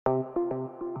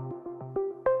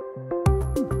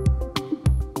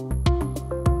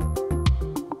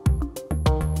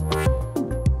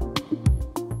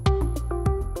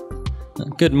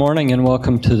Good morning and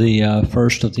welcome to the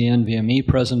first of the NVMe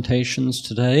presentations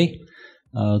today.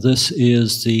 This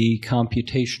is the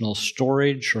computational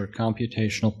storage or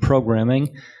computational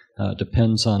programming.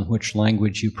 Depends on which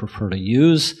language you prefer to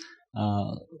use.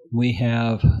 We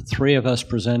have three of us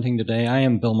presenting today. I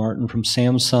am Bill Martin from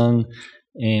Samsung,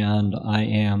 and I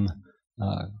am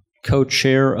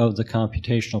co-chair of the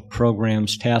Computational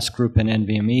Programs Task Group in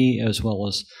NVMe, as well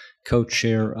as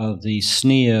co-chair of the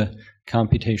SNIA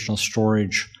Computational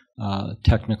Storage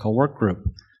Technical Work Group.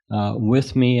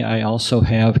 With me, I also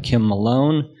have Kim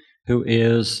Malone, who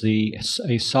is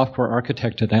a software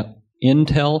architect at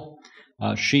Intel.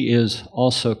 She is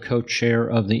also co-chair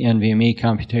of the NVMe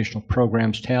Computational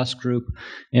Programs Task Group,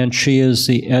 and she is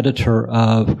the editor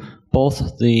of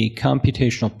both the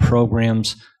Computational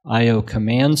Programs I/O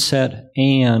Command Set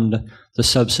and the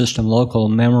Subsystem Local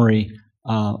Memory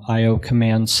I/O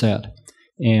Command Set.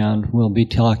 And we'll be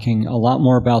talking a lot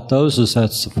more about those, as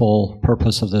that's the full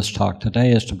purpose of this talk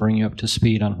today, is to bring you up to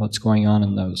speed on what's going on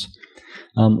in those.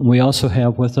 We also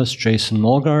have with us Jason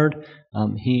Molgaard.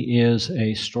 He is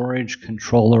a storage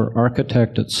controller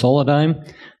architect at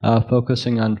Solidigm,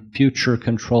 focusing on future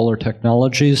controller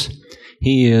technologies.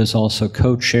 He is also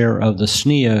co-chair of the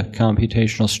SNIA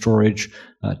Computational Storage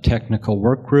Technical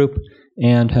Work Group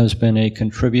and has been a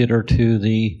contributor to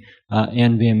the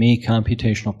NVMe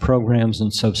Computational Programs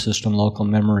and Subsystem Local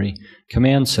Memory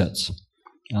Command Sets.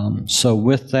 So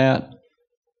with that,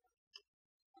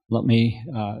 let me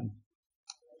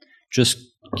just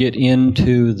get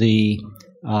into the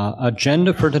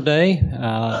agenda for today.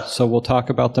 So we'll talk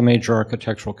about the major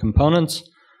architectural components.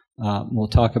 We'll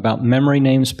talk about memory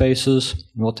namespaces.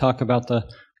 We'll talk about the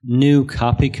new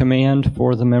copy command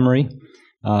for the memory.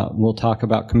 We'll talk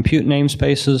about compute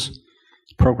namespaces,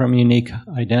 program unique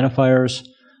identifiers,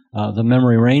 the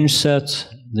memory range sets,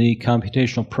 the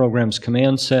Computational Programs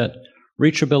Command Set,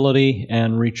 reachability,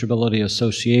 and reachability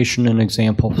association and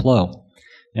example flow.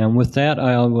 And with that,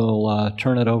 I will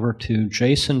turn it over to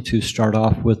Jason to start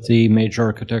off with the major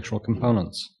architectural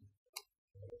components.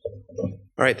 All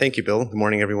right, thank you, Bill. Good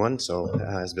morning, everyone. So,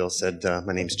 as Bill said,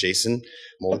 my name is Jason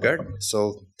Molgaard.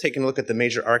 So, taking a look at the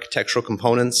major architectural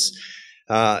components,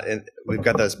 and we've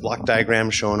got this block diagram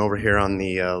shown over here on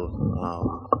the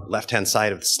left-hand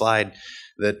side of the slide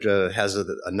that has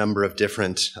a number of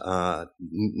different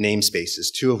namespaces,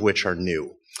 two of which are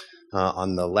new.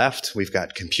 On the left, we've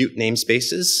got compute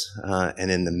namespaces, and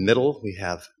in the middle, we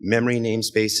have memory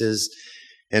namespaces,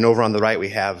 and over on the right, we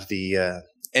have the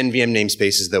NVM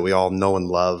namespaces that we all know and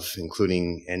love,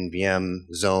 including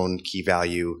NVM, zone, key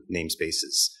value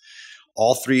namespaces.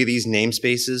 All three of these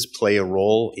namespaces play a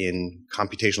role in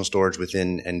computational storage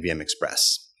within NVM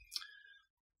Express.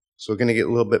 So we're going to get a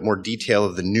little bit more detail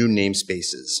of the new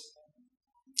namespaces,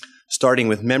 starting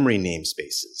with memory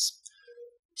namespaces.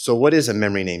 So what is a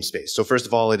memory namespace? So first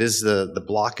of all, it is the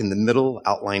block in the middle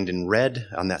outlined in red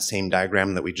on that same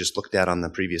diagram that we just looked at on the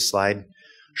previous slide,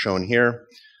 shown here.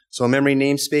 So a memory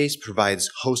namespace provides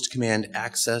host command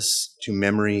access to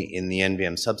memory in the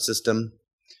NVM subsystem.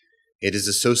 It is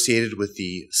associated with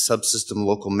the Subsystem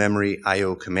Local Memory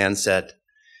I/O Command Set,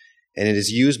 and it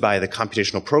is used by the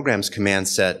Computational Programs Command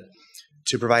Set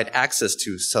to provide access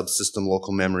to subsystem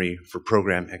local memory for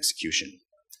program execution.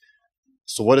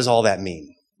 So what does all that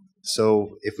mean?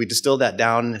 So if we distill that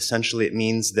down, essentially it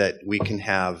means that we can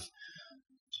have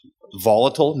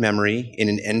volatile memory in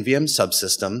an NVM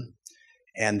subsystem,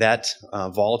 and that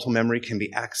volatile memory can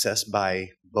be accessed by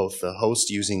both the host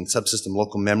using subsystem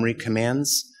local memory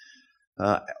commands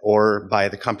or by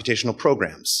the computational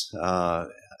programs.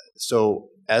 So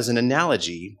as an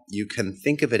analogy, you can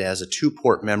think of it as a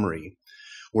two-port memory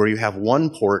where you have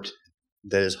one port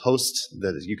that is host,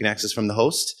 that you can access from the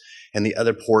host, and the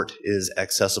other port is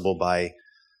accessible by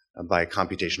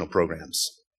computational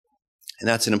programs. And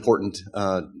that's an important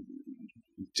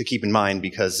to keep in mind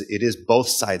because it is both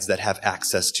sides that have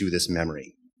access to this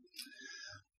memory.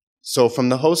 So from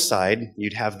the host side,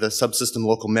 you'd have the subsystem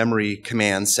local memory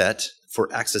command set for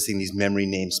accessing these memory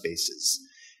namespaces.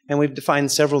 And we've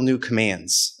defined several new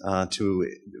commands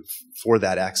for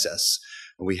that access.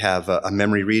 We have a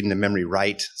memory read and a memory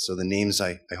write, so the names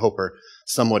I hope are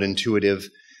somewhat intuitive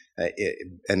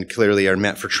and clearly are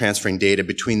meant for transferring data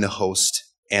between the host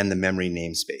and the memory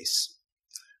namespace.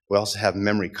 We also have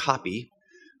memory copy,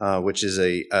 which is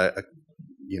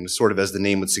sort of as the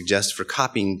name would suggest, for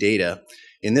copying data.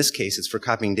 In this case, it's for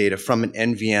copying data from an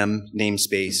NVM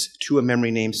namespace to a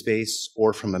memory namespace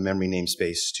or from a memory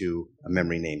namespace to a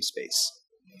memory namespace.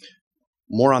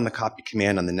 More on the copy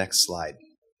command on the next slide.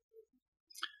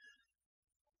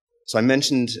 So I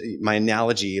mentioned my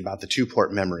analogy about the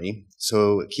two-port memory.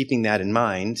 So keeping that in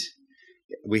mind,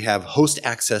 we have host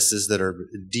accesses that are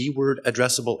D-word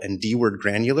addressable and D-word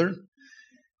granular.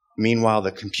 Meanwhile,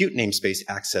 the compute namespace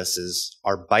accesses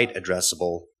are byte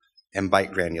addressable and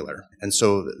byte granular. And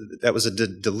so that was a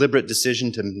deliberate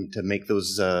decision to make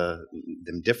those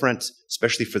them different,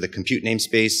 especially for the compute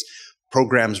namespace.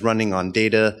 Programs running on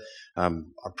data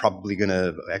are probably going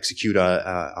to execute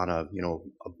on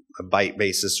a byte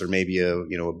basis or maybe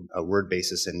a word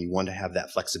basis, and you want to have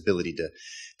that flexibility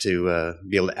to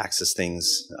be able to access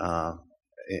things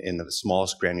in the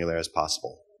smallest granular as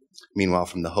possible. Meanwhile,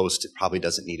 from the host, it probably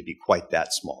doesn't need to be quite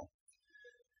that small.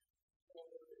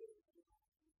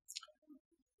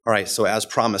 All right, so as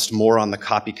promised, more on the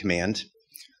copy command.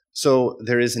 So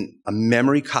there is a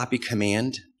memory copy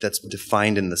command that's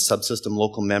defined in the subsystem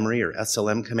local memory or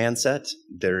SLM command set.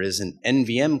 There is an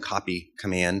NVM copy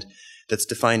command that's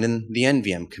defined in the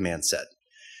NVM command set.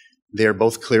 They're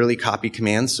both clearly copy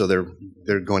commands, so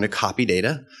they're going to copy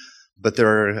data, but there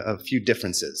are a few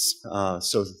differences.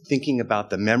 So thinking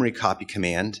about the memory copy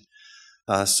command,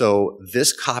 so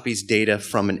this copies data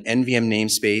from an NVM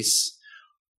namespace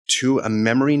to a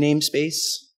memory namespace,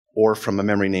 or from a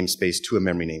memory namespace to a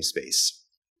memory namespace.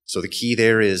 So the key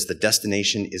there is the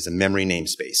destination is a memory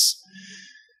namespace.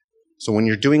 So when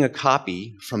you're doing a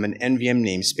copy from an NVM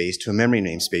namespace to a memory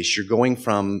namespace, you're going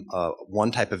from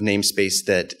one type of namespace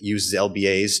that uses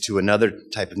LBAs to another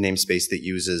type of namespace that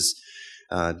uses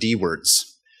D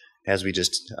words, as we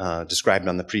just described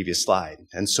on the previous slide.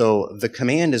 And so the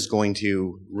command is going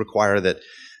to require that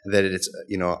it's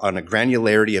on a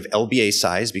granularity of LBA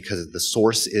size, because the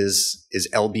source is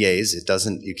LBAs.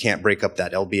 You can't break up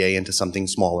that LBA into something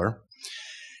smaller.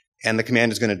 And the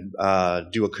command is going to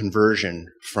do a conversion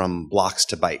from blocks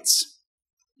to bytes.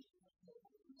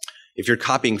 If you're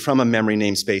copying from a memory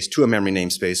namespace to a memory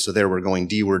namespace, so there we're going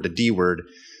D word to D word,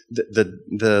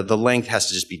 the length has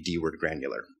to just be D word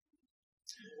granular.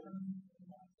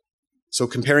 So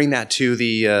comparing that to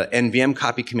the NVM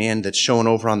copy command that's shown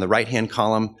over on the right-hand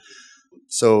column,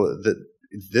 so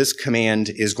this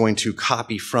command is going to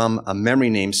copy from a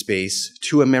memory namespace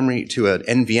to an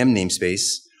NVM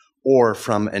namespace, or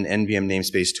from an NVM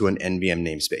namespace to an NVM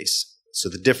namespace. So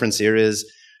the difference here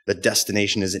is the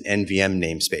destination is an NVM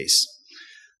namespace.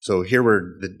 So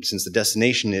here since the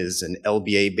destination is an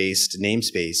LBA-based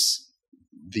namespace,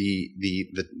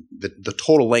 the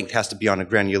total length has to be on a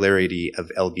granularity of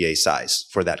LBA size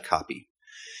for that copy.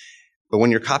 But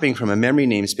when you're copying from a memory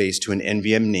namespace to an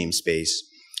NVM namespace,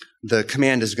 the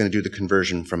command is going to do the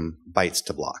conversion from bytes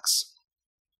to blocks.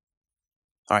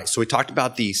 All right, so we talked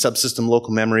about the subsystem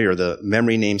local memory or the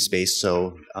memory namespace.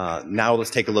 So now let's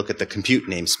take a look at the compute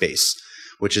namespace,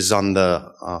 which is on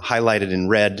the highlighted in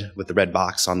red with the red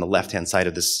box on the left-hand side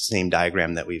of this same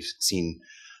diagram that we've seen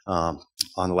on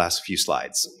the last few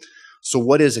slides. So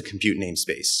what is a compute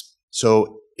namespace?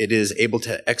 So it is able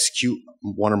to execute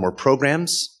one or more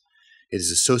programs. It is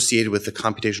associated with the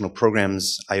Computational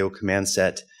Programs I/O Command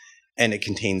Set, and it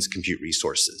contains compute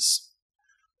resources.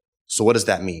 So what does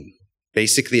that mean?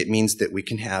 Basically, it means that we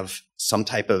can have some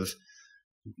type of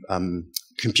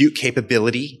compute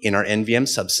capability in our NVM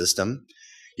subsystem.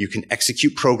 You can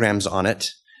execute programs on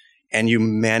it, and you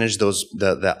manage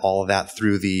all of that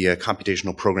through the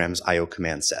Computational Programs I/O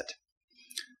Command Set.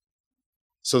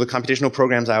 So the Computational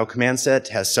Programs I/O Command Set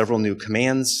has several new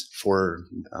commands for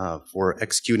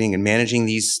executing and managing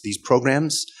these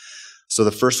programs. So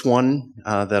the first one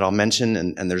that I'll mention,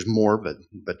 and there's more,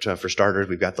 but for starters,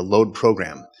 we've got the load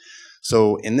program.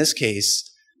 So in this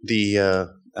case, the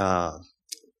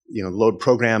load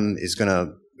program is going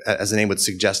to, as the name would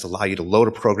suggest, allow you to load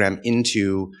a program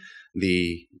into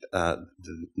the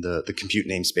compute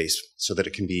namespace so that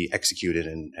it can be executed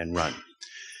and run.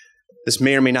 This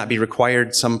may or may not be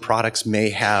required. Some products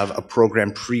may have a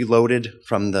program preloaded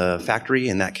from the factory.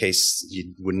 In that case,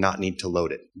 you would not need to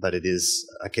load it, but it is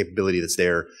a capability that's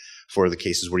there for the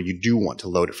cases where you do want to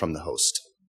load it from the host.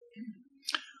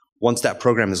 Once that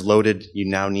program is loaded, you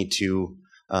now need to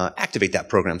activate that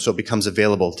program so it becomes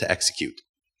available to execute.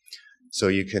 So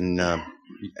you can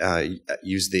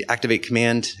use the activate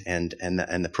command, and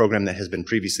the program that has been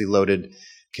previously loaded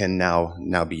can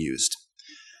now be used.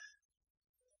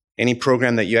 Any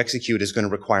program that you execute is going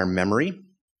to require memory,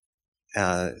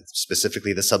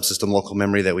 specifically the subsystem local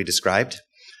memory that we described.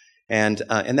 And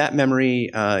in that memory,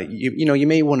 you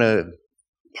may want to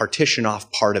partition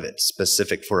off part of it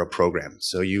specific for a program.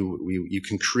 So you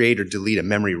can create or delete a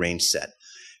memory range set.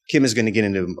 Kim is going to get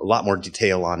into a lot more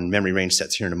detail on memory range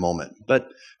sets here in a moment. But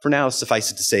for now,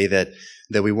 suffice it to say that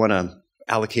we want to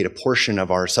allocate a portion of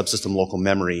our subsystem local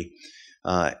memory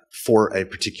for a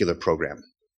particular program.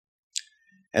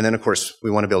 And then, of course,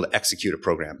 we want to be able to execute a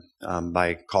program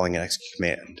by calling an execute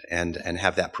command and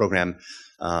have that program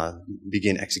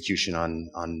begin execution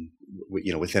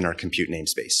within our compute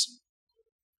namespace.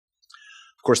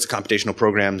 Of course, the Computational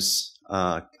Programs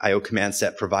I/O Command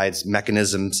Set provides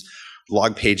mechanisms,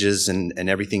 log pages, and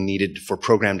everything needed for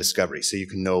program discovery. So you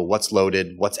can know what's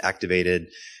loaded, what's activated,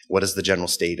 what is the general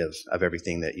state of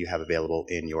everything that you have available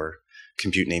in your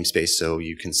compute namespace, so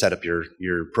you can set up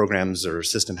your programs or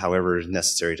system however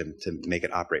necessary to make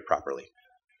it operate properly.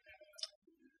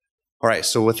 All right,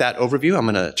 so with that overview, I'm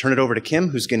going to turn it over to Kim,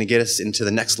 who's going to get us into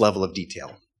the next level of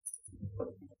detail.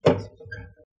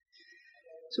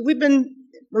 So we've been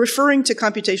referring to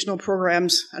computational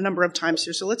programs a number of times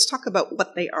here, so let's talk about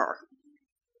what they are.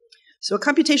 So a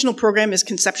computational program is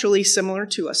conceptually similar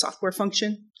to a software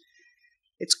function.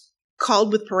 It's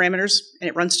called with parameters, and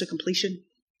it runs to completion.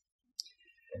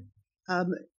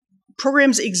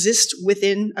 Programs exist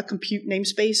within a compute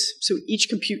namespace, so each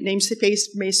compute namespace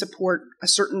may support a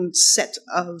certain set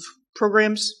of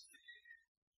programs.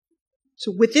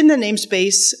 So within the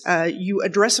namespace, you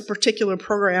address a particular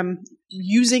program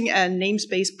using a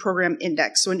namespace program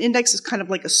index. So an index is kind of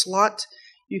like a slot.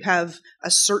 You have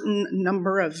a certain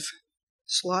number of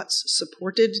slots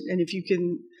supported, and if you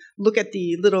can look at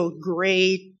the little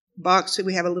gray box,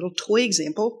 we have a little toy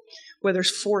example where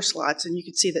there's 4 slots, and you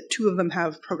can see that 2 of them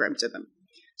have programs in them.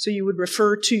 So you would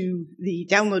refer to the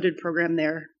downloaded program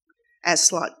there as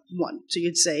slot 1. So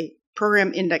you'd say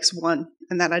program index 1,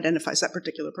 and that identifies that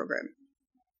particular program.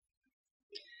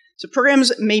 So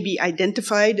programs may be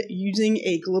identified using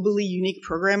a globally unique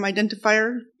program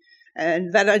identifier,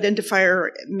 and that identifier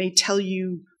may tell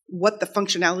you what the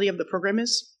functionality of the program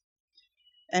is.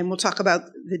 And we'll talk about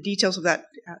the details of that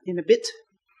in a bit.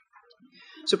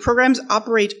 So programs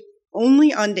operate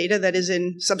only on data that is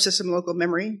in subsystem local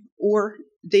memory or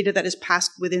data that is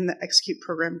passed within the execute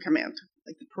program command,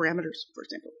 like the parameters, for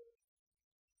example.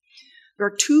 There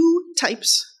are 2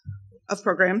 types of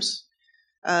programs.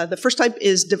 The first type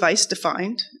is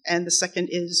device-defined, and the second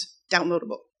is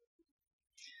downloadable.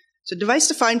 So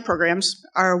device-defined programs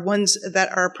are ones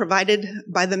that are provided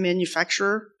by the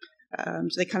manufacturer. So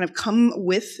they kind of come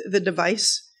with the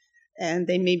device, and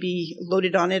they may be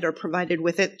loaded on it or provided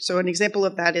with it. So an example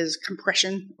of that is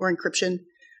compression or encryption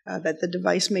that the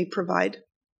device may provide.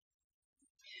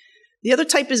 The other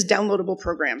type is downloadable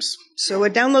programs. So a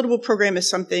downloadable program is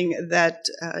something that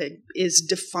is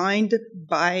defined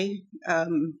by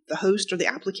the host or the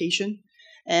application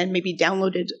and may be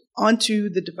downloaded onto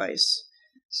the device.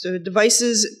 So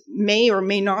devices may or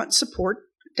may not support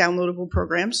downloadable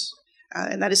programs,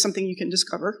 and that is something you can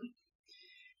discover.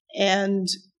 And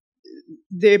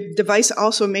the device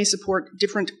also may support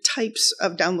different types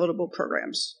of downloadable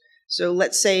programs. So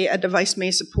let's say a device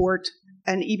may support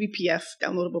an eBPF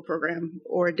downloadable program,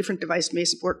 or a different device may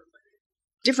support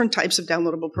different types of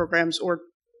downloadable programs, or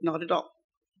not at all.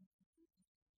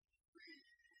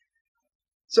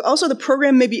 So also the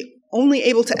program may be only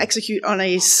able to execute on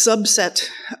a subset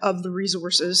of the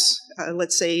resources.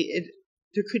 Let's say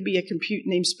there could be a compute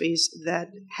namespace that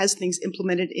has things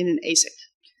implemented in an ASIC.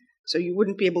 So you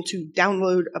wouldn't be able to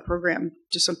download a program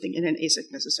to something in an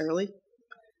ASIC necessarily.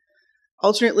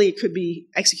 Alternately, it could be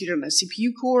executed on a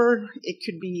CPU core. It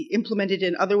could be implemented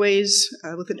in other ways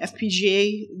with an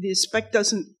FPGA. The spec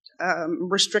doesn't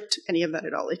restrict any of that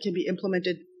at all. It can be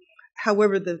implemented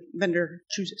however the vendor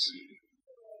chooses.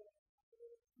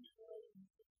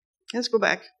 Let's go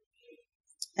back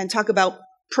and talk about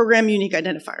program unique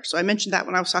identifier. So I mentioned that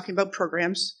when I was talking about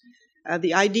programs.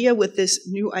 The idea with this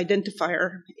new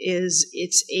identifier is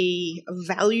it's a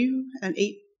value, an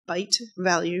 8-byte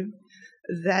value,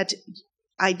 that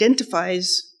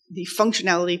identifies the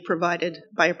functionality provided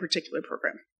by a particular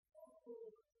program.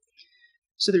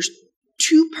 So there's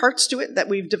 2 parts to it that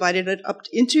we've divided it up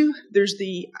into. There's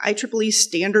the IEEE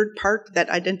standard part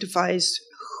that identifies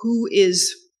who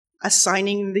is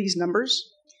assigning these numbers,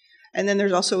 and then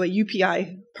there's also a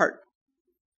UPI part.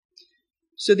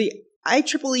 So the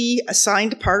IEEE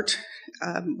assigned part,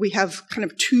 we have kind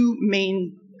of 2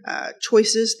 main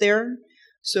choices there.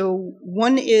 So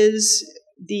one is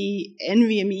the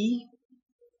NVMe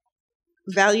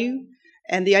value,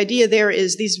 and the idea there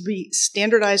is these would be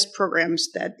standardized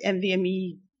programs that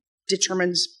NVMe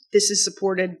determines this is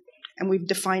supported, and we've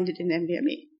defined it in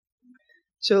NVMe.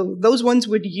 So those ones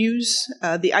would use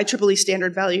the IEEE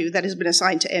standard value that has been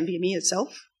assigned to NVMe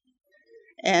itself,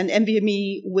 and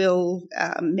NVMe will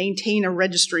maintain a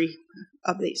registry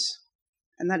of these,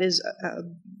 and that is a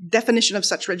definition of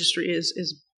such registry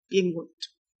is being worked.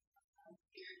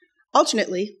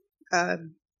 Alternately,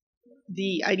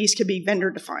 the IDs can be vendor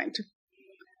defined.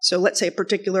 So let's say a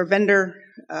particular vendor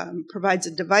provides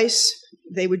a device.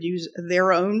 They would use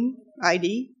their own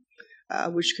ID,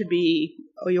 which could be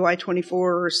OUI-24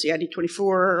 or CID-24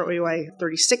 or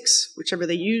OUI-36, whichever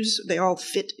they use. They all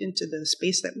fit into the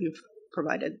space that we've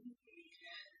provided.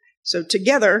 So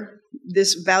together,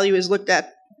 this value is looked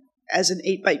at as an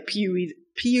 8-byte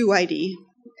PUID,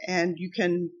 and you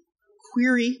can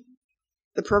query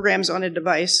the programs on a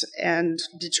device and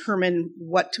determine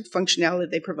what functionality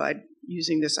they provide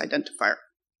using this identifier.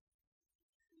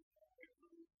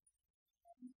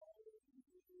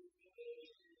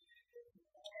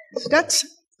 So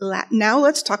now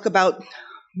let's talk about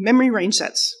memory range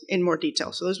sets in more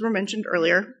detail. So those were mentioned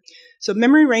earlier. So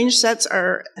memory range sets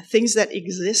are things that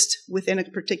exist within a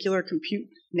particular compute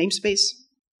namespace.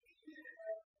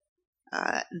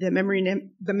 The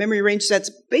memory range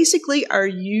sets basically are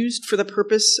used for the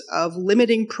purpose of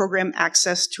limiting program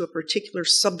access to a particular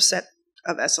subset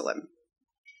of SLM.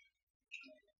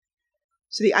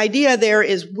 So the idea there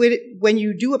is when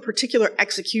you do a particular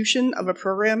execution of a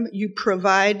program, you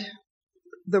provide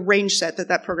the range set that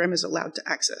that program is allowed to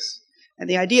access. And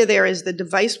the idea there is the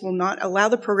device will not allow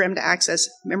the program to access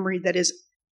memory that is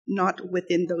not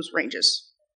within those ranges,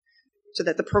 so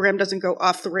that the program doesn't go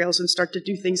off the rails and start to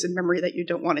do things in memory that you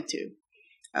don't want it to.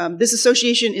 This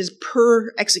association is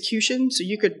per execution, so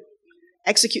you could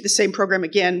execute the same program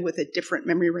again with a different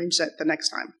memory range set the next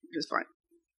time, which is fine.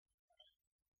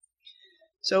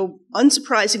 So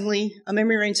unsurprisingly, a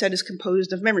memory range set is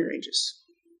composed of memory ranges.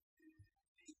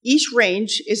 Each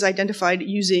range is identified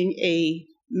using a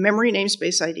memory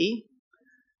namespace ID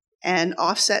and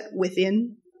offset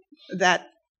within that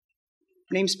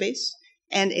namespace,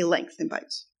 and a length in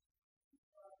bytes.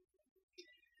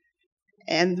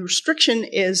 And the restriction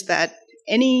is that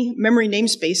any memory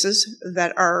namespaces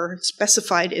that are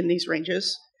specified in these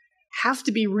ranges have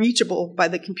to be reachable by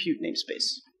the compute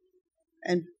namespace.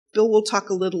 And Bill will talk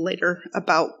a little later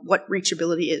about what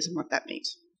reachability is and what that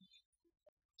means.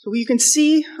 So you can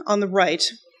see on the right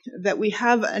that we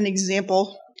have an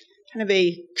example, kind of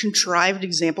a contrived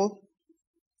example,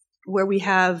 where we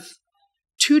have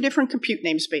two different compute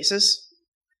namespaces,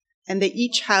 and they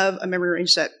each have a memory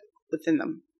range set within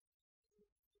them.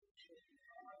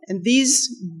 And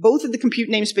both of the compute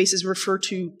namespaces refer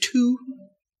to two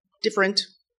different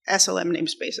SLM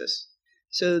namespaces.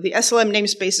 So the SLM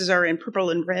namespaces are in purple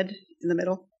and red in the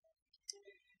middle.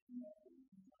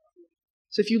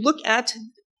 So if you look at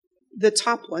the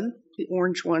top one, the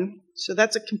orange one, so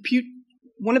that's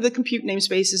one of the compute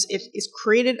namespaces. It is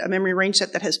created a memory range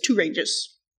set that has two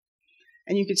ranges.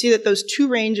 And you can see that those two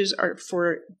ranges are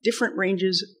for different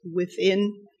ranges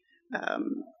within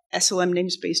SLM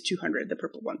namespace 200, the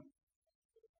purple one.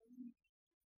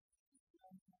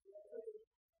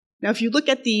 Now, if you look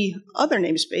at the other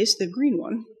namespace, the green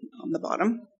one on the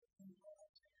bottom,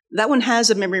 that one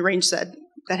has a memory range set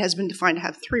that has been defined to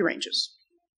have three ranges.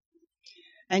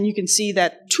 And you can see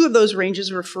that two of those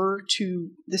ranges refer to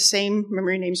the same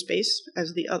memory namespace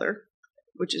as the other,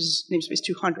 which is namespace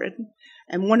 200.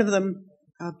 And one of them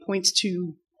points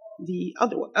to the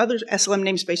other SLM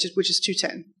namespaces, which is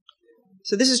 210.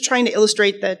 So this is trying to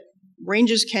illustrate that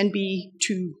ranges can be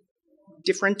two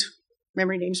different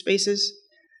memory namespaces.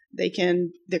 There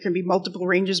can be multiple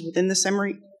ranges within the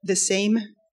same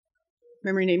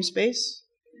memory namespace.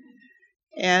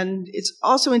 And it's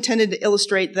also intended to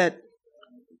illustrate that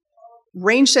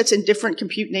range sets in different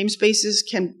compute namespaces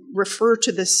can refer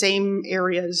to the same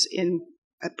areas in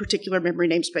a particular memory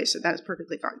namespace, and that is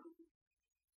perfectly fine.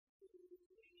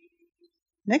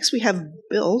 Next, we have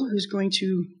Bill, who's going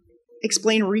to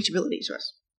explain reachability to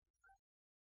us.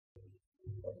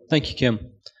 Thank you,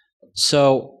 Kim.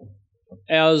 So,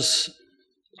 as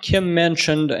Kim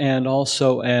mentioned, and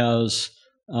also as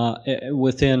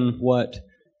within what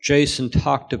Jason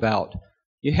talked about,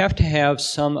 you have to have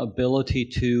some ability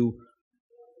to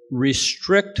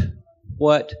restrict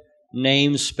what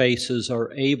namespaces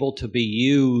are able to be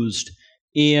used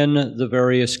in the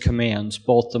various commands,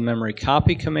 both the memory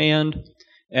copy command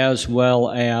as well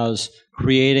as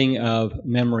creating of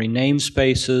memory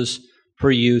namespaces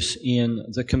for use in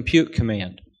the compute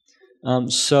command.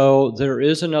 So there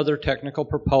is another technical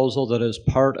proposal that is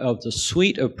part of the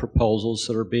suite of proposals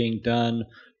that are being done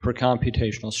for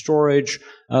computational storage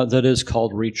that is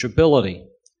called reachability.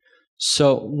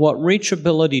 So what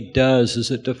reachability does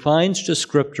is it defines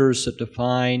descriptors that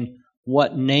define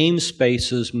what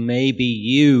namespaces may be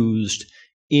used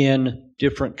in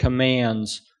different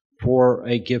commands for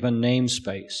a given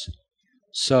namespace.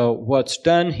 So what's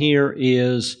done here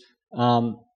is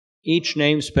each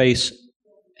namespace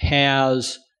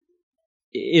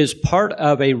is part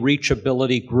of a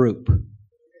reachability group.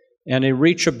 And a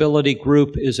reachability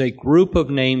group is a group of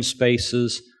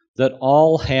namespaces that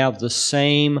all have the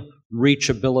same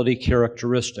reachability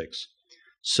characteristics.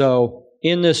 So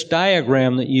in this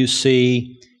diagram that you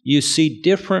see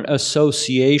different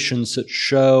associations that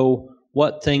show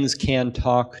what things can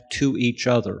talk to each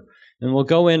other. And we'll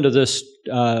go into this,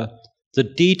 the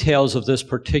details of this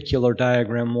particular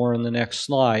diagram more in the next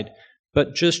slide.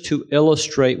 But just to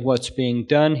illustrate what's being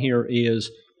done here is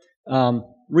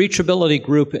reachability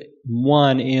group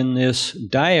 1 in this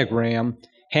diagram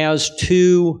has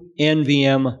 2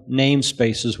 NVM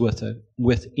namespaces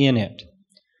within it.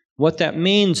 What that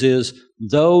means is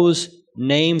those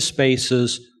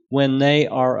namespaces, when they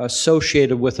are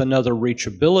associated with another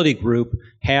reachability group,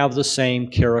 have the same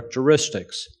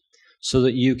characteristics, so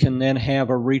that you can then have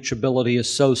a reachability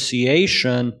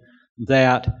association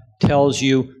that tells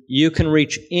you you can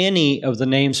reach any of the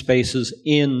namespaces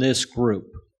in this group.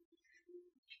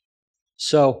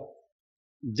 So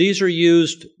these are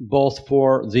used both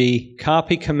for the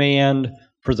copy command,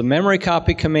 for the memory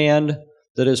copy command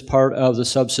that is part of the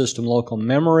subsystem local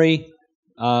memory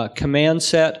command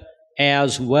set,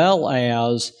 as well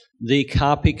as the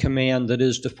copy command that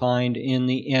is defined in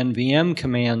the NVM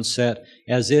command set,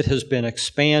 as it has been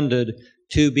expanded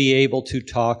to be able to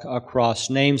talk across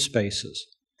namespaces.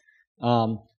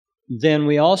 Then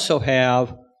we also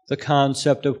have the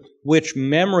concept of which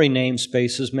memory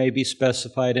namespaces may be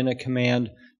specified in a command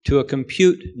to a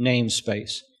compute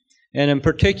namespace. And in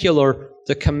particular,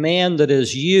 the command that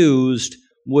is used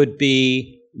would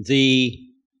be the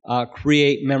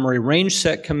create memory range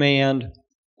set command,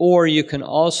 or you can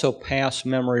also pass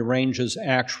memory ranges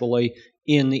actually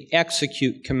in the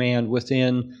execute command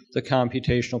within the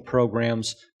Computational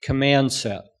Programs Command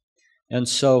Set. And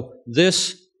so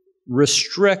this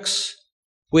restricts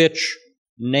which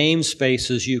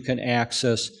namespaces you can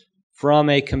access from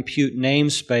a compute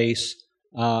namespace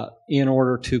in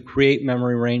order to create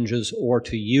memory ranges or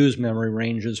to use memory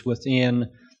ranges within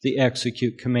the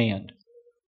execute command.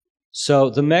 So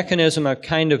the mechanism, I've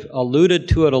kind of alluded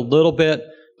to it a little bit,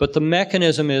 but the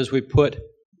mechanism is we put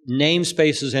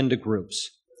namespaces into groups.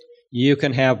 You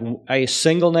can have a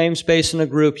single namespace in a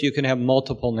group, you can have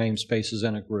multiple namespaces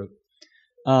in a group.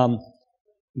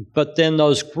 But then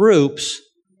those groups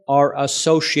are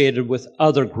associated with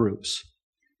other groups.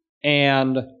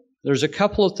 And there's a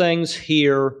couple of things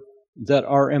here that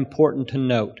are important to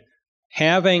note.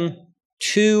 Having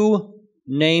 2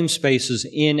 namespaces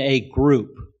in a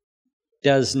group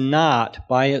does not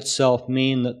by itself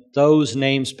mean that those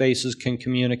namespaces can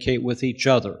communicate with each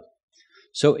other.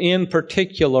 So in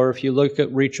particular, if you look at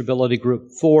reachability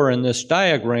group 4 in this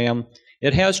diagram,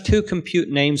 it has 2 compute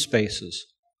namespaces.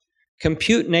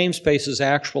 Compute namespaces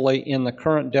actually, in the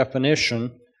current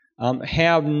definition,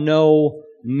 have no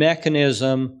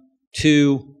mechanism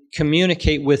to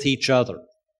communicate with each other.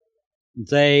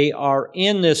 They are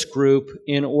in this group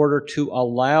in order to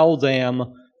allow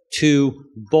them to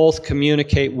both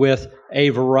communicate with a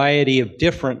variety of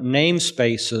different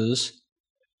namespaces,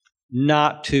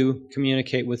 not to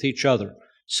communicate with each other.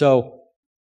 So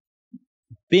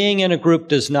being in a group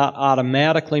does not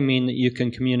automatically mean that you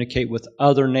can communicate with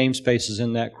other namespaces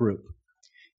in that group.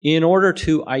 In order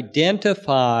to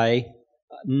identify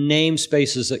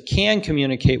namespaces that can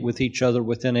communicate with each other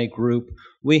within a group,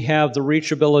 we have the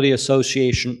reachability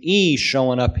association E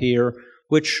showing up here,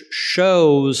 which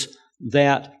shows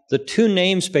that the 2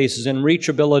 namespaces in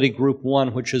reachability group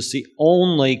 1, which is the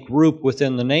only group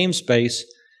within the namespace,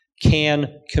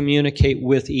 can communicate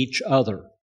with each other.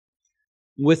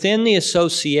 Within the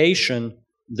association,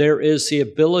 there is the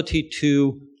ability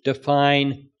to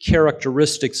define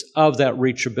characteristics of that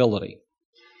reachability.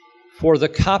 For the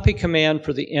copy command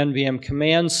for the NVM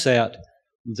command set,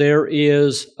 there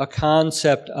is a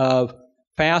concept of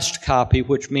fast copy,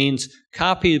 which means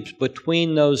copies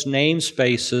between those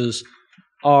namespaces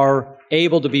are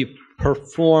able to be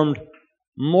performed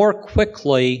more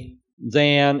quickly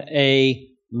than a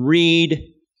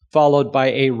read followed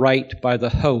by a write by the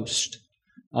host.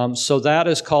 So that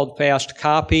is called fast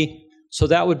copy. So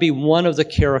that would be one of the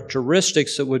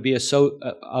characteristics that would be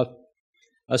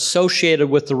associated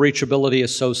with the reachability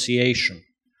association.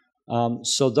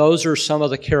 So those are some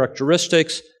of the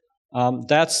characteristics.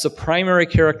 That's the primary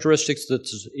characteristics that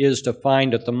is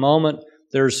defined at the moment.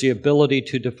 There's the ability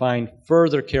to define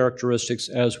further characteristics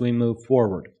as we move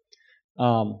forward.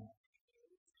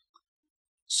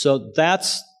 So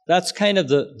that's kind of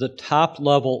the top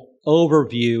level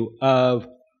overview of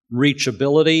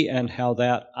reachability and how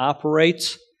that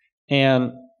operates.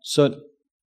 And so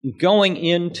going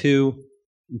into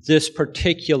this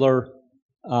particular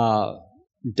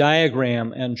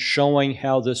diagram and showing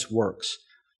how this works.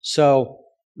 So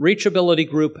reachability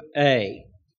group A,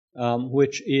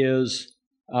 which is,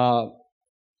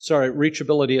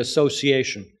 reachability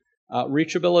association.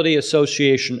 Reachability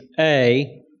association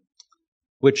A,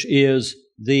 which is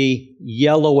the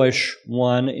yellowish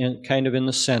one kind of in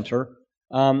the center,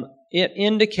 it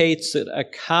indicates that a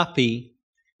copy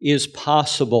is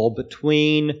possible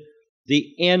between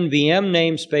the NVM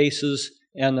namespaces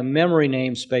and the memory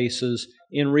namespaces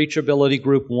in reachability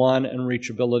group 1 and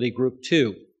reachability group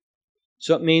 2.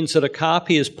 So it means that a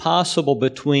copy is possible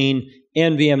between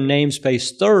NVM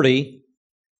namespace 30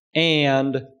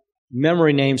 and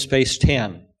memory namespace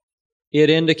 10. It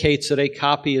indicates that a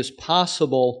copy is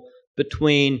possible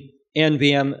between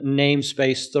NVM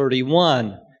namespace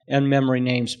 31 and memory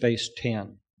namespace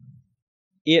 10.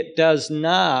 It does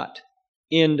not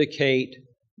indicate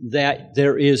that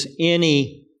there is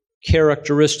any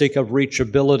characteristic of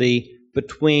reachability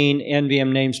between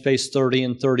NVM namespace 30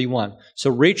 and 31.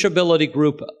 So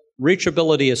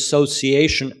reachability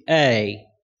association A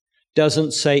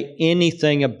doesn't say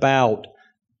anything about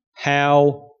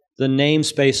how the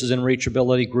namespaces in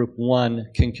reachability group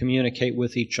 1 can communicate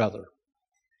with each other.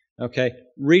 Okay,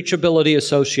 reachability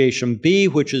association B,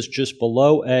 which is just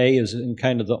below A, is in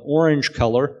kind of the orange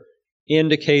color,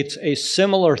 indicates a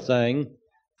similar thing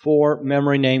for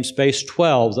memory namespace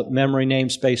 12, that memory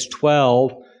namespace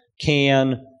 12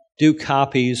 can do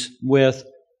copies with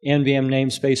NVM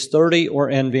namespace 30 or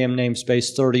NVM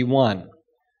namespace 31.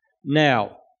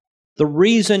 Now, the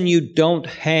reason you don't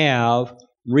have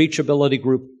reachability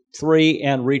group 3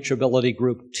 and reachability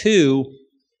group 2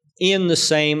 in the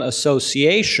same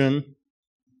association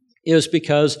is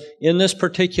because in this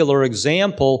particular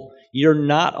example, you're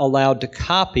not allowed to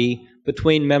copy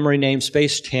between memory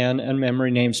namespace 10 and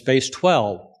memory namespace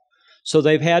 12. So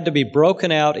they've had to be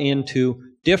broken out into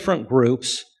different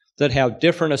groups that have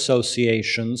different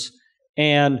associations,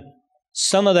 and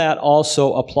some of that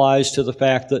also applies to the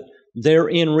fact that they're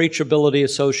in reachability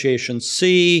association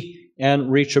C and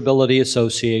reachability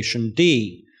association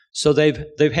D. So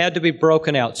they've had to be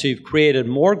broken out. So you've created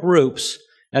more groups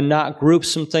and not grouped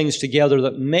some things together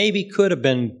that maybe could have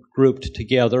been grouped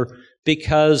together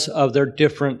because of their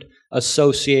different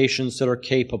associations that are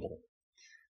capable.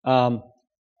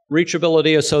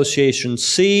 Reachability association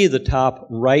C, the top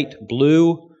right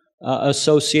blue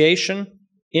association,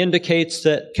 indicates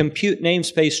that compute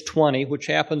namespace 20, which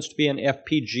happens to be an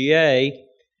FPGA,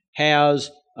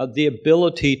 has the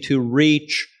ability to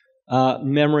reach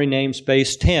memory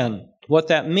namespace 10. What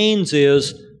that means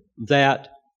is that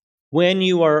when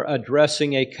you are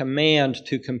addressing a command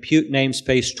to compute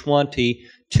namespace 20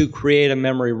 to create a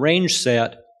memory range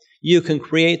set, you can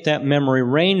create that memory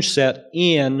range set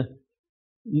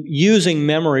using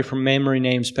memory from memory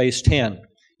namespace 10.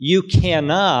 You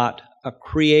cannot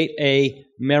create a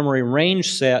memory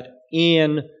range set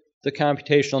in the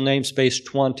computational namespace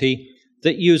 20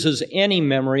 that uses any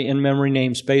memory in memory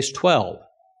namespace 12.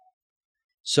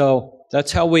 So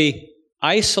that's how we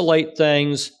isolate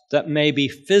things that may be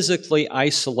physically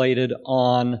isolated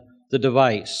on the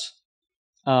device.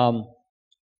 And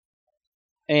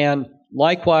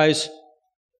likewise,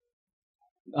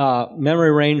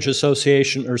 memory range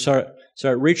association,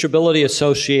 reachability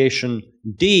association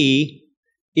D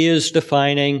is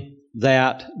defining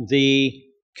that the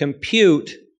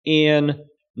compute in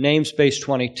namespace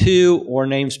 22 or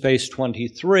namespace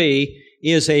 23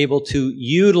 is able to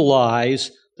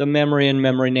utilize the memory in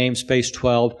memory namespace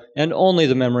 12 and only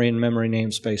the memory in memory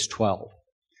namespace 12.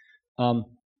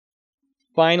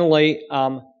 Finally,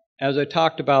 as I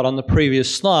talked about on the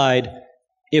previous slide,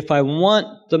 if I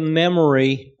want the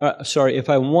memory, if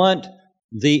I want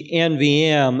the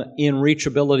NVM in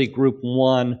reachability group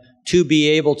 1 to be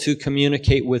able to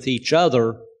communicate with each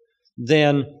other,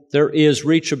 then there is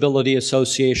reachability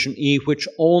association E, which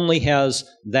only has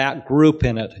that group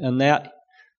in it, and that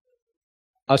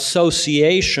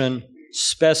association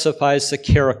specifies the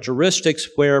characteristics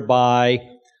whereby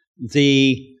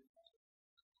the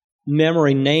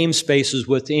memory namespaces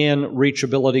within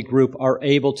reachability group are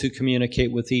able to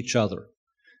communicate with each other.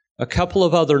 A couple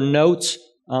of other notes.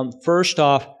 First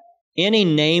off, any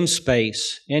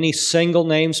namespace, any single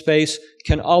namespace,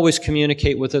 can always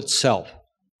communicate with itself.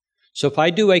 So if I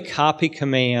do a copy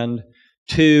command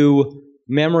to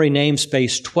memory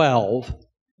namespace 12,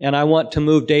 and I want to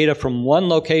move data from one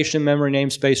location in memory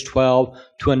namespace 12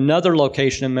 to another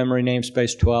location in memory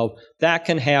namespace 12, that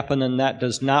can happen, and that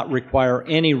does not require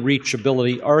any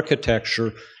reachability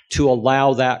architecture to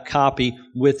allow that copy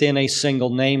within a single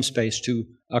namespace to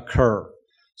occur.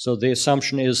 So the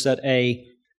assumption is that a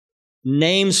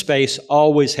namespace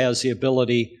always has the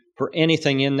ability for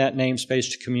anything in that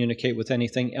namespace to communicate with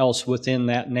anything else within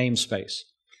that namespace.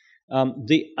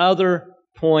 The other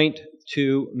point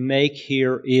to make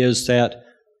here is that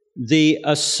the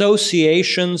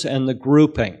associations and the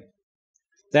grouping,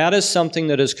 that is something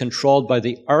that is controlled by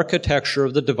the architecture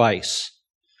of the device.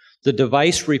 The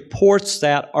device reports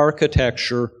that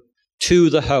architecture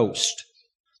to the host.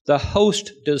 The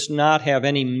host does not have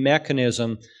any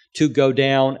mechanism to go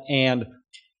down and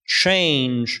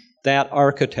change that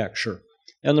architecture.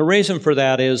 And the reason for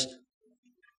that is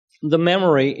the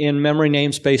memory in memory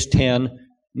namespace 10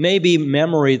 may be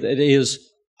memory that is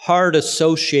hard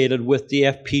associated with the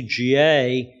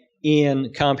FPGA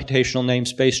in computational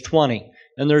namespace 20.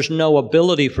 And there's no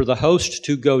ability for the host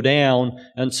to go down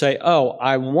and say, oh,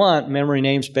 I want memory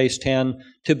namespace 10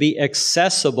 to be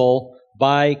accessible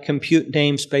by compute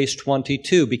namespace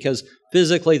 22, because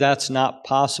physically that's not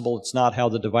possible. It's not how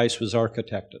the device was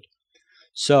architected.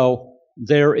 So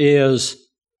there is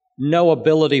no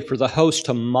ability for the host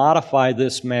to modify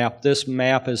this map. This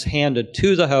map is handed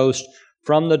to the host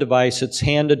from the device. It's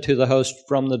handed to the host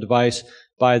from the device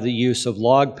by the use of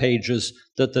log pages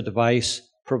that the device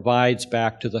provides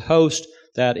back to the host.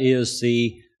 That is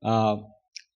the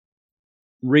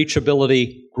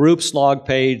reachability groups log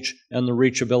page and the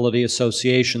reachability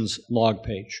associations log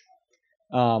page.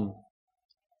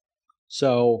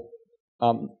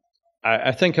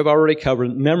 I think I've already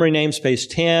covered memory namespace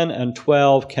 10 and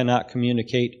 12 cannot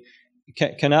communicate,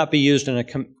 cannot be used in a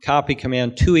copy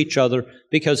command to each other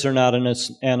because they're not in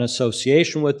an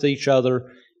association with each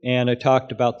other. And I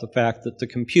talked about the fact that the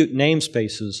compute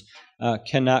namespaces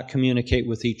cannot communicate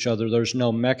with each other. There's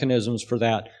no mechanisms for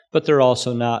that, but they're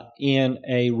also not in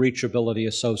a reachability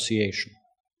association.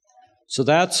 So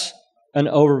that's an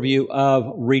overview of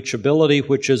reachability,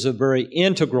 which is a very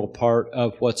integral part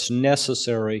of what's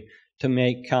necessary to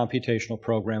make computational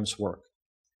programs work.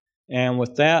 And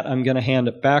with that, I'm going to hand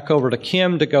it back over to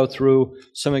Kim to go through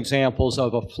some examples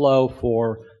of a flow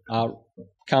for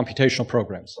computational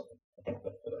programs.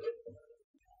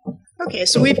 Okay,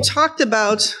 so we've talked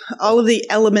about all of the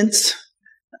elements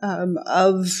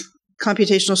of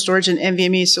computational storage in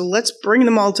NVMe, so let's bring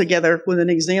them all together with an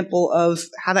example of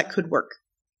how that could work.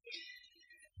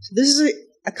 So this is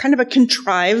a kind of a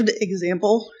contrived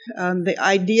example. The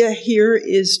idea here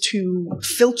is to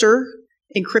filter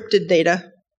encrypted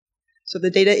data. So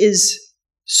the data is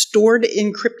stored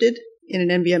encrypted in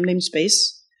an NVM namespace,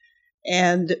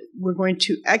 and we're going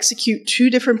to execute two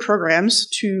different programs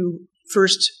to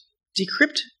first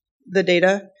decrypt the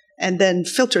data and then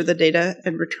filter the data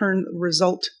and return the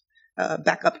result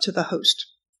back up to the host.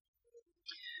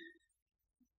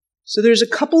 So there's a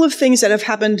couple of things that have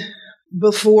happened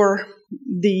before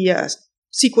the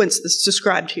sequence that's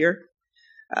described here.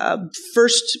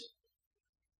 First,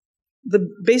 the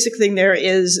basic thing there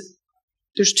is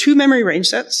there's two memory range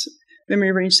sets,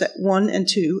 memory range set 1 and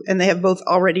 2, and they have both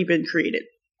already been created.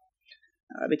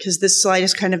 Because this slide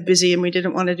is kind of busy and we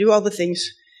didn't want to do all the things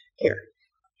here.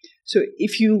 So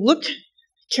if you look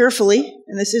carefully,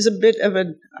 and this is a bit of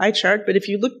an eye chart, but if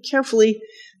you look carefully,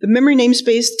 the memory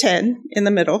namespace 10 in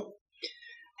the middle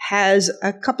has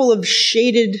a couple of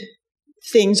shaded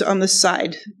things on the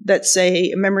side that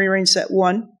say memory range set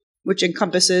 1, which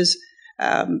encompasses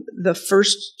the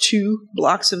first two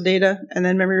blocks of data, and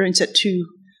then memory range set 2,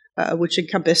 which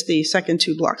encompass the second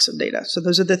two blocks of data. So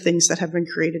those are the things that have been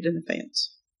created in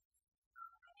advance.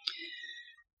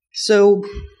 So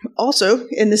also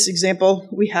in this example,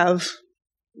 we have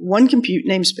one compute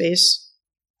namespace,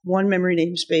 one memory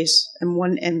namespace, and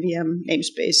one NVM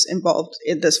namespace involved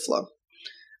in this flow.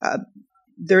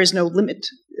 There is no limit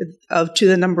to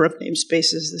the number of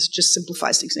namespaces. This just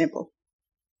simplifies the example.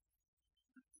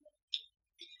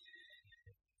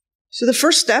 So the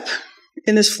first step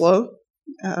in this flow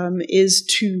is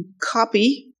to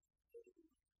copy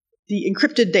the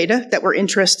encrypted data that we're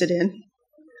interested in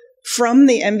from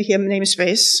the NVM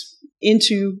namespace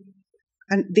into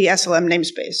the SLM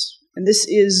namespace. And this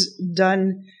is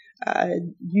done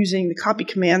using the copy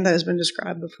command that has been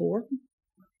described before.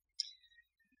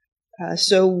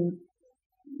 So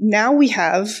now we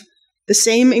have the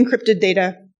same encrypted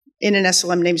data in an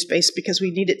SLM namespace because we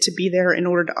need it to be there in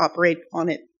order to operate on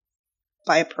it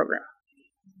by a program.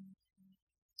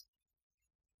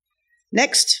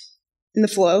 Next in the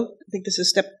flow, I think this is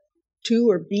step 2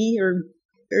 or B, or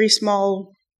very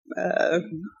small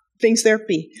things there,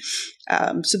 B.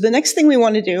 So the next thing we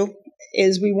want to do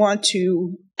is we want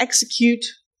to execute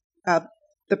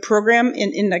the program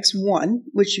in index 1,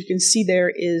 which you can see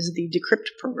there is the decrypt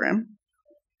program.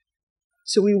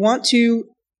 So we want to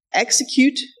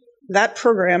execute that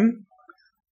program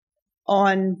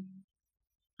on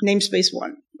namespace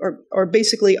 1, or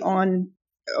basically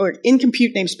or in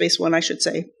compute namespace 1, I should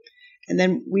say. And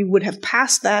then we would have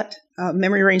passed that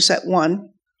memory range set 1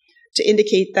 to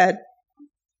indicate that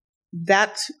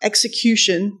that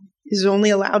execution is only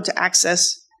allowed to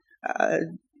access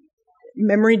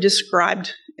memory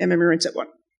described in memory range set 1.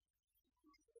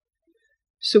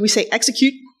 So we say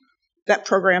execute that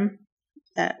program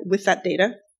with that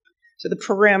data. So the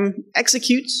program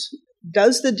executes,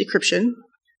 does the decryption,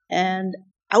 and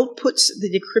outputs the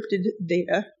decrypted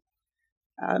data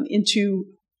into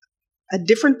a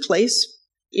different place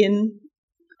in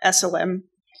SLM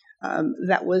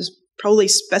that was probably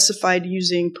specified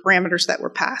using parameters that were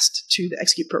passed to the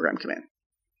execute program command.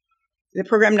 The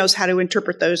program knows how to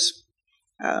interpret those,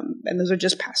 and those are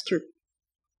just passed through.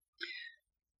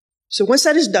 So once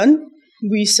that is done,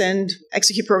 we send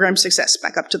execute program success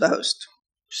back up to the host.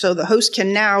 So the host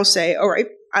can now say, all right,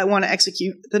 I want to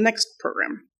execute the next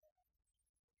program.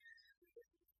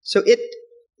 So it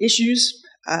issues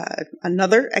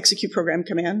another execute program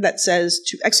command that says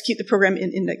to execute the program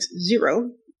in index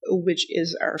 0, which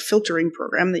is our filtering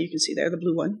program that you can see there, the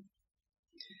blue one.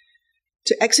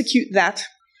 To execute that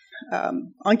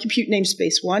on compute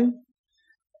namespace 1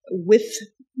 with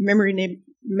memory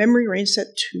range set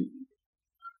 2.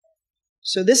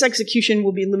 So this execution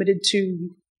will be limited to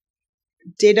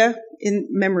data in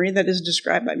memory that is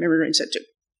described by memory range set 2.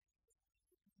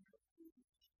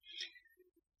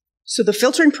 So the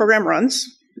filtering program runs.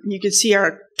 You can see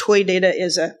our toy data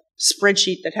is a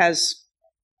spreadsheet that has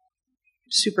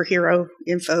superhero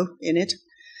info in it.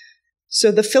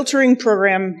 So the filtering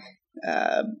program,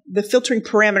 the filtering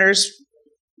parameters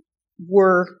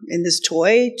were in this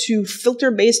toy to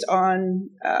filter based on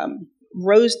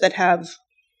rows that have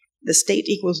the state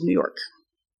equals New York.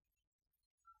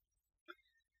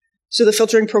 So the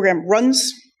filtering program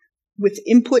runs with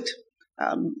input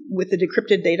with the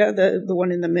decrypted data, the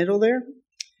one in the middle there.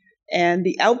 And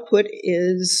the output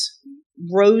is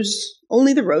rows,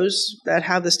 only the rows that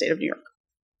have the state of New York.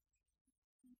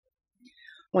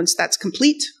 Once that's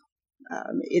complete,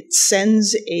 it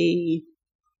sends a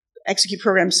execute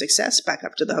program success back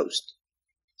up to the host.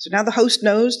 So now the host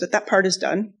knows that that part is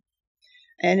done.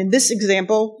 And in this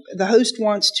example, the host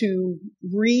wants to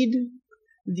read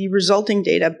the resulting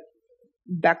data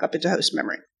back up into host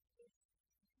memory.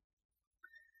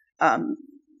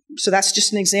 So that's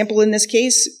just an example in this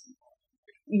case.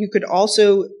 You could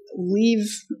also leave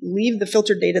the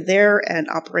filtered data there and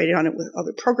operate on it with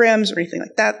other programs or anything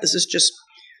like that. This is just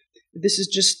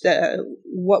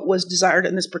what was desired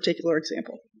in this particular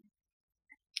example.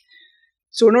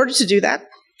 So in order to do that,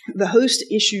 the host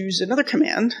issues another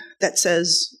command that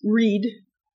says read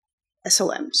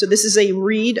SLM. So this is a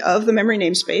read of the memory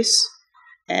namespace,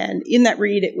 and in that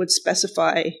read it would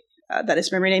specify that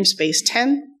it's memory namespace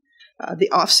 10, the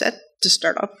offset to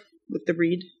start off with the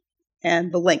read,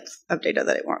 and the length of data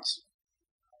that it wants.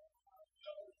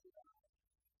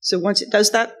 So once it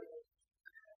does that,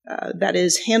 that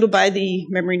is handled by the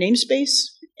memory namespace,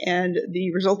 and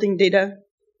the resulting data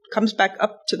comes back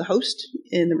up to the host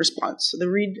in the response. So the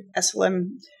read SLM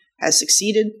has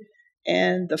succeeded,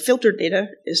 and the filtered data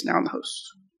is now on the host.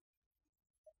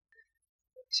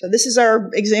 So this is our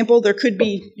example. There could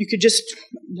be, you could just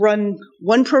run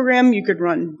one program, you could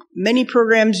run many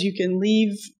programs, you can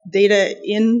leave data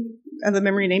in the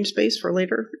memory namespace for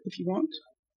later if you want.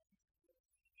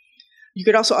 You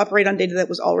could also operate on data that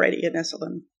was already in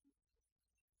SLM.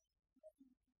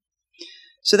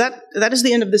 So that is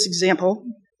the end of this example.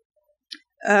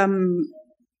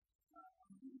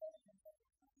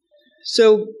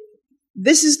 So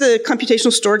this is the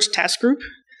computational storage task group.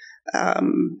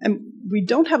 And we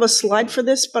don't have a slide for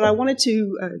this, but I wanted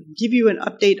to give you an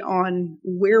update on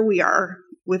where we are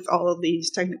with all of these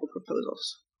technical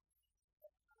proposals.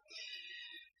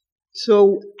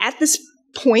 So at this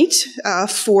point,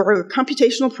 for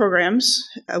computational programs,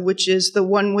 which is the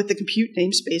one with the compute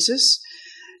namespaces,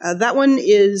 that one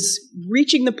is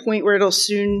reaching the point where it'll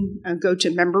soon go to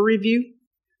member review,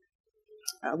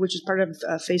 which is part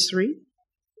of phase 3.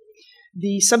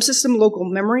 The subsystem local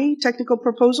memory technical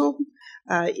proposal,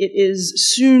 it is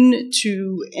soon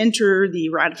to enter the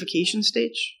ratification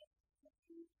stage.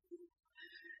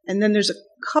 And then there's a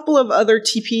couple of other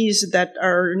TPs that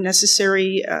are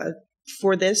necessary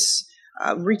for this.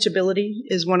 Reachability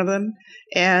is one of them,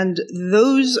 and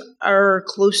those are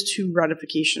close to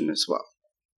ratification as well.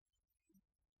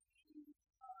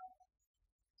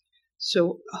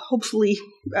 So hopefully,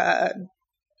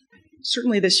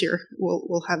 certainly this year,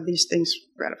 we'll have these things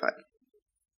ratified.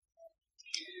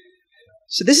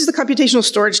 So this is the computational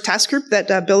storage task group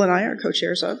that Bill and I are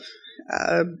co-chairs of.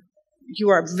 you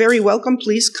are very welcome.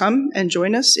 Please come and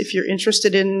join us if you're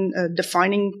interested in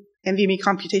defining NVMe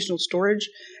computational storage,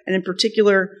 and in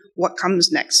particular, what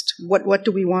comes next. What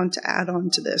do we want to add on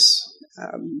to this?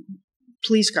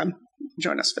 Please come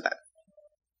join us for that.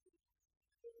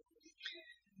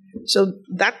 So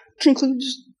that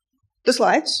concludes the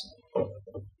slides.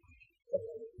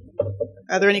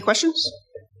 Are there any questions?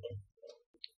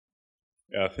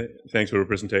 Yeah, thanks for the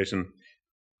presentation.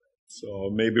 So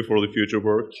maybe for the future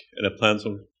work and the plans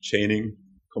on chaining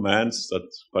commands,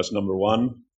 that's question number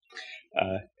one.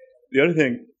 The other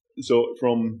thing, so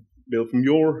Bill, from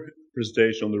your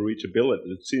presentation on the reachability,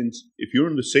 it seems if you're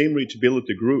in the same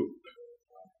reachability group,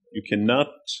 you cannot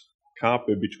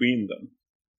copy between them.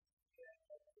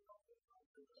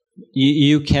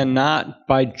 You cannot,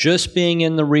 by just being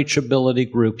in the reachability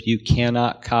group, you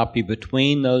cannot copy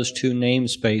between those two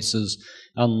namespaces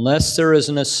unless there is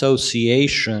an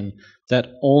association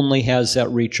that only has that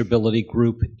reachability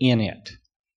group in it.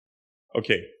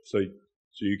 Okay, so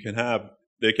you can have,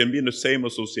 they can be in the same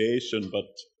association, but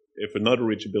if another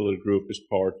reachability group is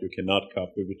part, you cannot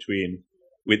copy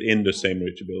within the same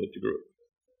reachability group.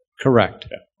 Correct.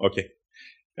 Yeah, okay.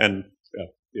 And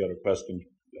the other question.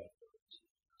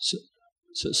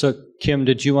 So, Kim,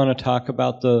 did you want to talk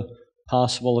about the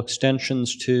possible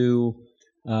extensions to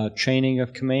chaining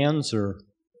of commands, or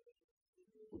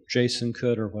Jason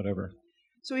could, or whatever?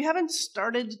 So we haven't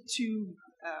started to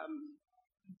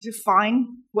define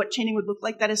what chaining would look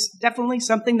like. That is definitely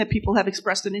something that people have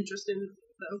expressed an interest in,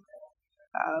 though.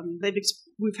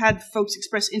 We've had folks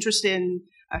express interest in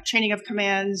chaining of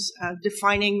commands,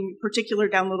 defining particular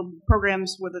downloadable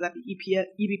programs, whether that be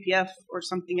eBPF or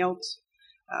something else.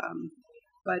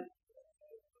 But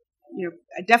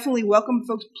I definitely welcome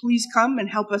folks. Please come and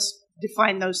help us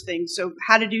define those things. So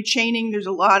how to do chaining, there's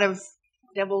a lot of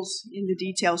devils in the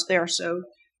details there. So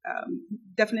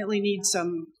definitely need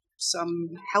some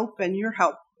help, and your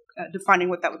help defining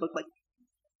what that would look like.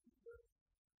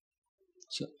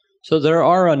 So there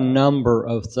are a number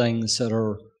of things that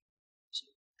are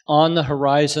on the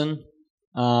horizon.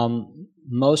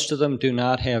 Most of them do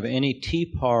not have any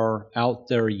TPAR out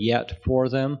there yet for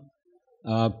them.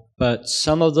 But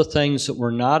some of the things that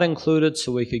were not included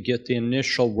so we could get the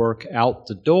initial work out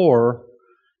the door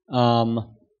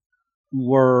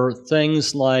were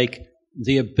things like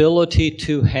the ability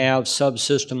to have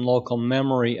subsystem local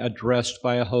memory addressed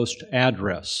by a host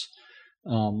address.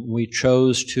 We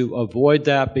chose to avoid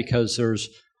that because there's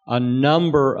a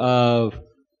number of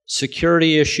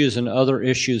security issues and other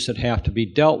issues that have to be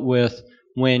dealt with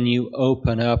when you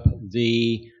open up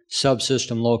the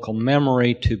subsystem local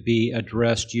memory to be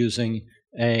addressed using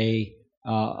a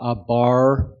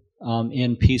bar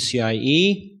in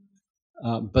PCIe.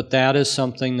 But that is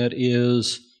something that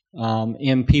is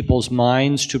in people's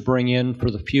minds to bring in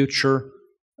for the future.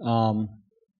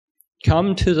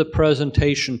 Come to the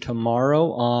presentation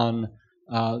tomorrow on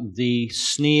the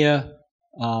SNIA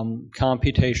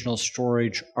computational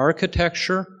storage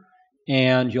architecture,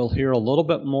 and you'll hear a little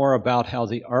bit more about how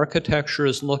the architecture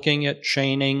is looking at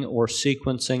chaining or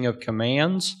sequencing of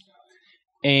commands.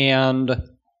 And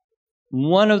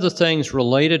one of the things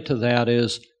related to that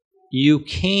is you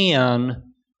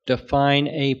can define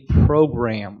a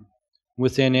program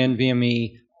within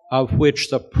NVMe of which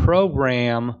the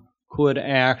program could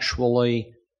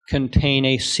actually contain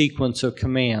a sequence of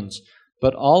commands.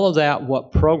 But all of that,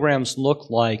 what programs look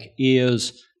like,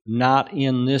 is not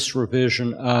in this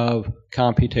revision of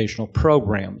computational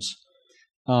programs.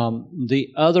 The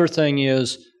other thing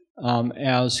is,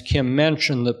 as Kim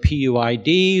mentioned, the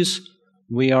PUIDs,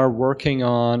 we are working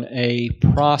on a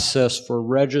process for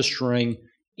registering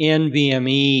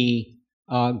NVMe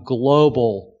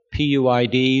global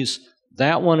PUIDs.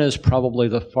 That one is probably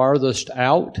the farthest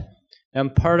out,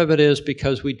 and part of it is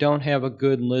because we don't have a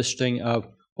good listing of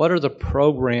what are the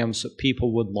programs that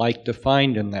people would like to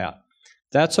find in that.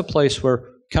 That's a place where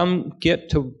come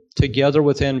get together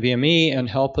with NVMe and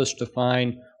help us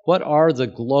define what are the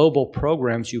global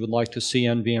programs you would like to see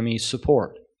NVMe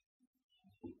support.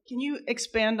 Can you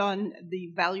expand on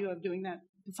the value of doing that,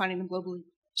 defining them globally?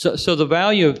 So the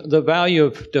value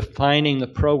of defining the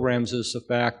programs is the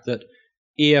fact that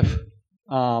if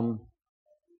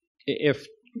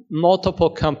multiple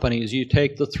companies, you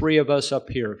take the three of us up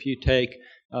here, if you take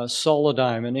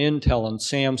Solidigm and Intel and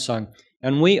Samsung,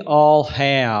 and we all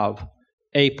have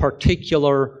a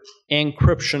particular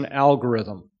encryption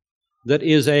algorithm that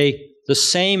is the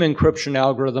same encryption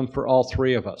algorithm for all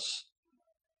three of us.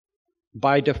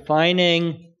 By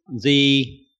defining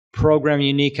the program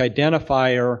unique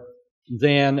identifier,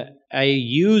 then a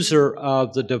user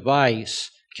of the device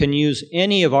can use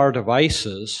any of our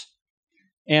devices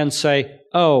and say,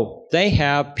 oh, they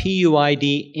have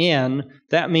PUID N.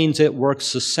 That means it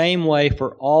works the same way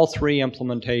for all three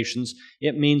implementations.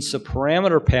 It means the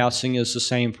parameter passing is the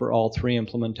same for all three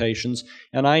implementations.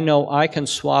 And I know I can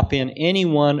swap in any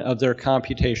one of their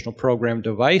computational program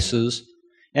devices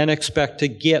and expect to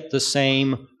get the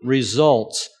same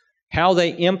results. How they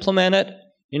implement it,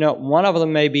 one of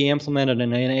them may be implemented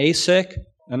in an ASIC,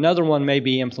 another one may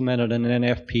be implemented in an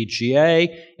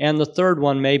FPGA, and the third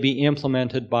one may be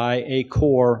implemented by a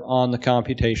core on the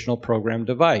computational program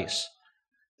device.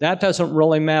 That doesn't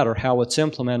really matter how it's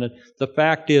implemented. The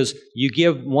fact is you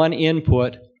give one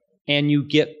input and you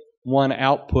get one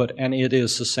output, and it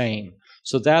is the same.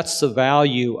 So that's the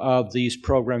value of these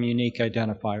program unique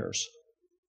identifiers.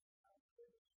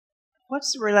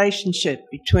 What's the relationship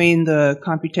between the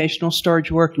computational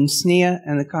storage work in SNIA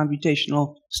and the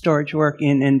computational storage work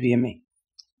in NVMe?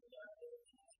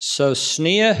 So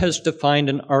SNIA has defined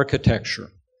an architecture.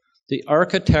 The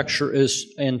architecture is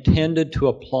intended to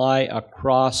apply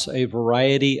across a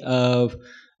variety of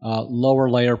lower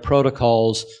layer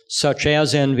protocols, such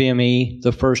as NVMe.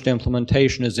 The first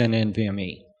implementation is in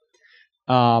NVMe.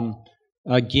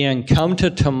 Again, come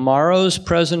to tomorrow's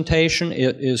presentation.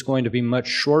 It is going to be much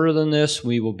shorter than this.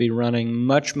 We will be running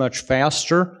much, much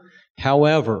faster.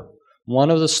 However,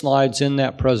 one of the slides in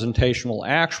that presentation will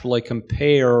actually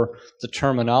compare the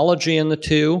terminology in the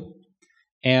two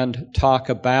and talk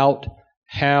about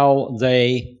how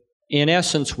they, in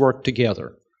essence, work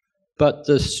together. But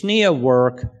the SNIA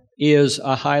work is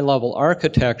a high-level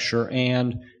architecture,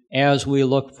 and as we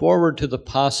look forward to the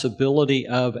possibility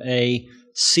of a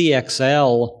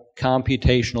CXL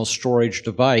computational storage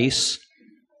device,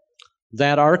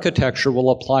 that architecture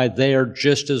will apply there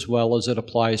just as well as it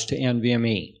applies to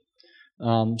NVMe.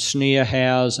 SNIA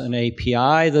has an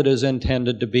API that is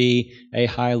intended to be a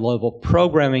high-level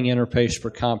programming interface for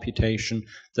computation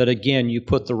that, again, you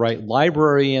put the right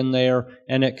library in there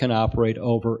and it can operate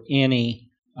over any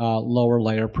lower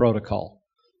layer protocol.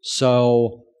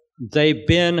 So they've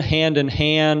been hand in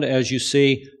hand, as you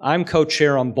see. I'm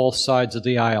co-chair on both sides of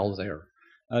the aisle there.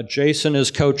 Jason is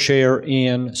co-chair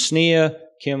in SNIA.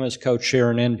 Kim is co-chair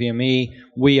in NVMe.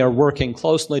 We are working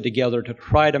closely together to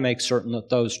try to make certain that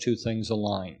those two things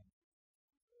align.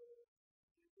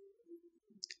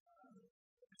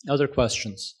 Other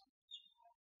questions?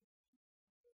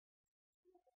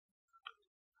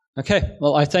 Okay,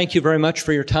 well, I thank you very much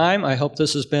for your time. I hope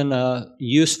this has been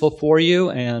useful for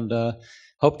you, and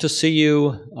hope to see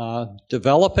you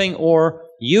developing or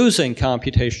using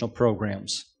computational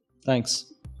programs. Thanks.